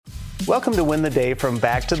Welcome to Win the Day from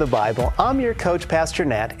Back to the Bible. I'm your coach, Pastor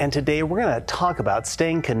Nat, and today we're going to talk about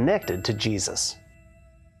staying connected to Jesus.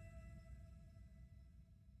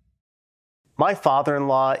 My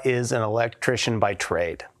father-in-law is an electrician by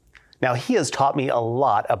trade. Now, he has taught me a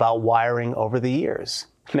lot about wiring over the years.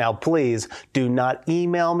 Now, please do not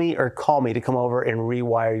email me or call me to come over and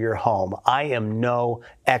rewire your home. I am no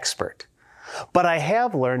expert. But I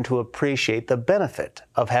have learned to appreciate the benefit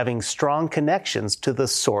of having strong connections to the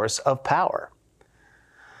source of power.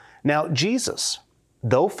 Now, Jesus,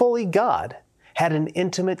 though fully God, had an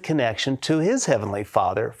intimate connection to his heavenly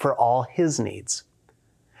Father for all his needs.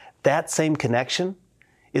 That same connection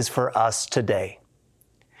is for us today.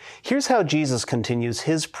 Here's how Jesus continues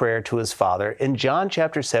his prayer to his Father in John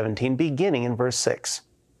chapter 17, beginning in verse 6.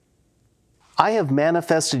 I have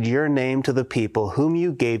manifested your name to the people whom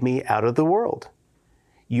you gave me out of the world.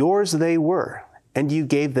 Yours they were, and you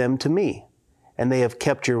gave them to me, and they have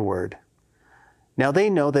kept your word. Now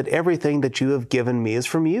they know that everything that you have given me is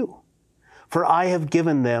from you. For I have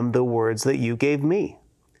given them the words that you gave me,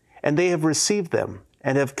 and they have received them,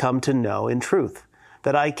 and have come to know in truth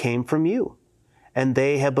that I came from you, and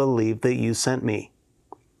they have believed that you sent me.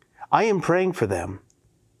 I am praying for them.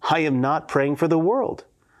 I am not praying for the world,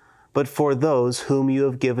 but for those whom you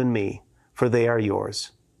have given me, for they are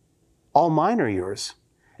yours. All mine are yours,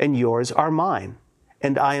 and yours are mine,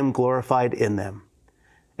 and I am glorified in them.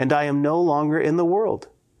 And I am no longer in the world,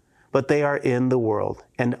 but they are in the world,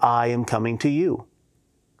 and I am coming to you.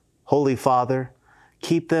 Holy Father,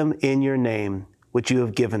 keep them in your name, which you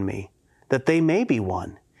have given me, that they may be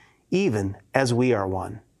one, even as we are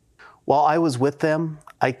one. While I was with them,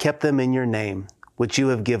 I kept them in your name, which you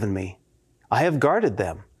have given me. I have guarded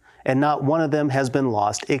them, and not one of them has been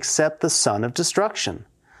lost except the son of destruction,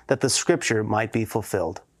 that the scripture might be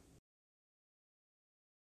fulfilled.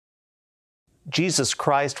 Jesus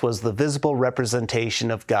Christ was the visible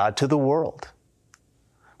representation of God to the world.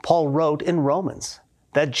 Paul wrote in Romans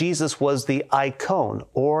that Jesus was the icon,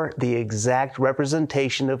 or the exact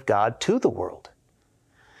representation of God to the world.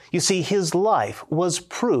 You see, his life was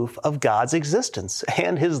proof of God's existence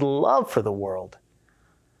and his love for the world.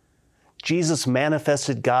 Jesus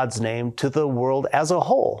manifested God's name to the world as a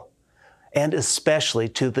whole, and especially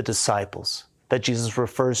to the disciples that Jesus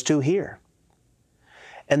refers to here.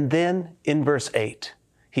 And then in verse 8,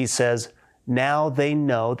 he says, now they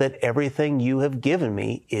know that everything you have given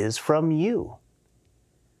me is from you.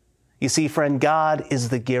 You see, friend, God is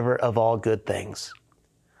the giver of all good things.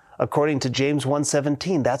 According to James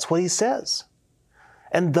 1:17, that's what he says.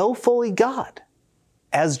 And though fully God,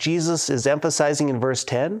 as Jesus is emphasizing in verse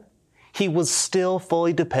 10, he was still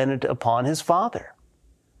fully dependent upon his Father.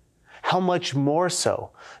 How much more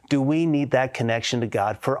so do we need that connection to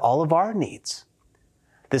God for all of our needs?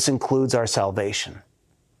 This includes our salvation.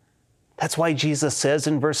 That's why Jesus says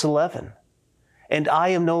in verse 11, and I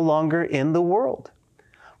am no longer in the world,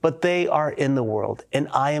 but they are in the world, and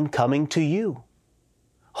I am coming to you.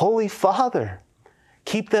 Holy Father,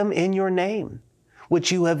 keep them in your name,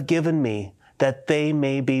 which you have given me, that they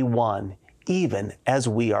may be one, even as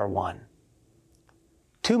we are one.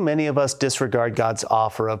 Too many of us disregard God's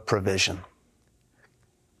offer of provision.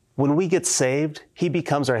 When we get saved, he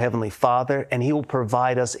becomes our Heavenly Father, and he will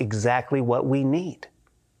provide us exactly what we need.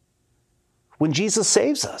 When Jesus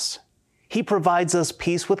saves us, he provides us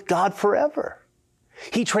peace with God forever.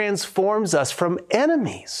 He transforms us from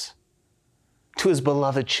enemies to his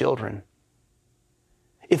beloved children.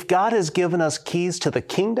 If God has given us keys to the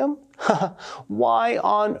kingdom, why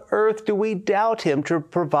on earth do we doubt him to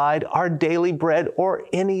provide our daily bread or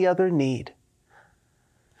any other need?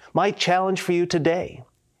 My challenge for you today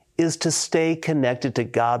is to stay connected to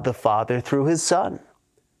God the Father through his Son.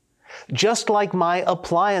 Just like my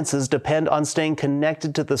appliances depend on staying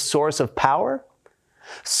connected to the source of power,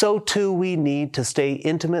 so too we need to stay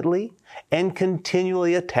intimately and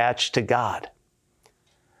continually attached to God.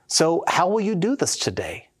 So how will you do this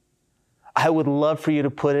today? I would love for you to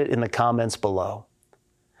put it in the comments below.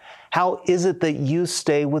 How is it that you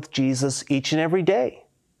stay with Jesus each and every day?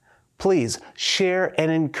 Please share and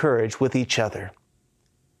encourage with each other.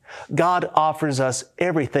 God offers us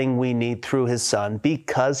everything we need through his Son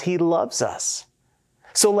because he loves us.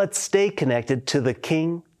 So let's stay connected to the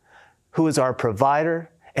King, who is our provider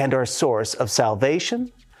and our source of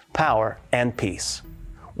salvation, power, and peace.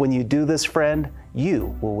 When you do this, friend,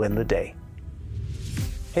 you will win the day.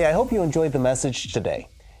 Hey, I hope you enjoyed the message today.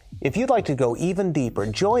 If you'd like to go even deeper,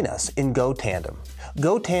 join us in Go Tandem.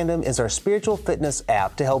 Go Tandem is our spiritual fitness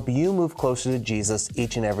app to help you move closer to Jesus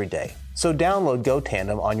each and every day. So download Go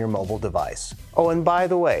Tandem on your mobile device. Oh, and by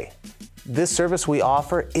the way, This service we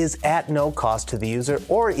offer is at no cost to the user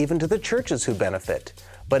or even to the churches who benefit,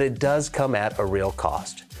 but it does come at a real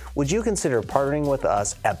cost. Would you consider partnering with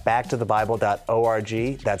us at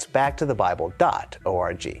backtothebible.org? That's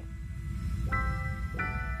backtothebible.org.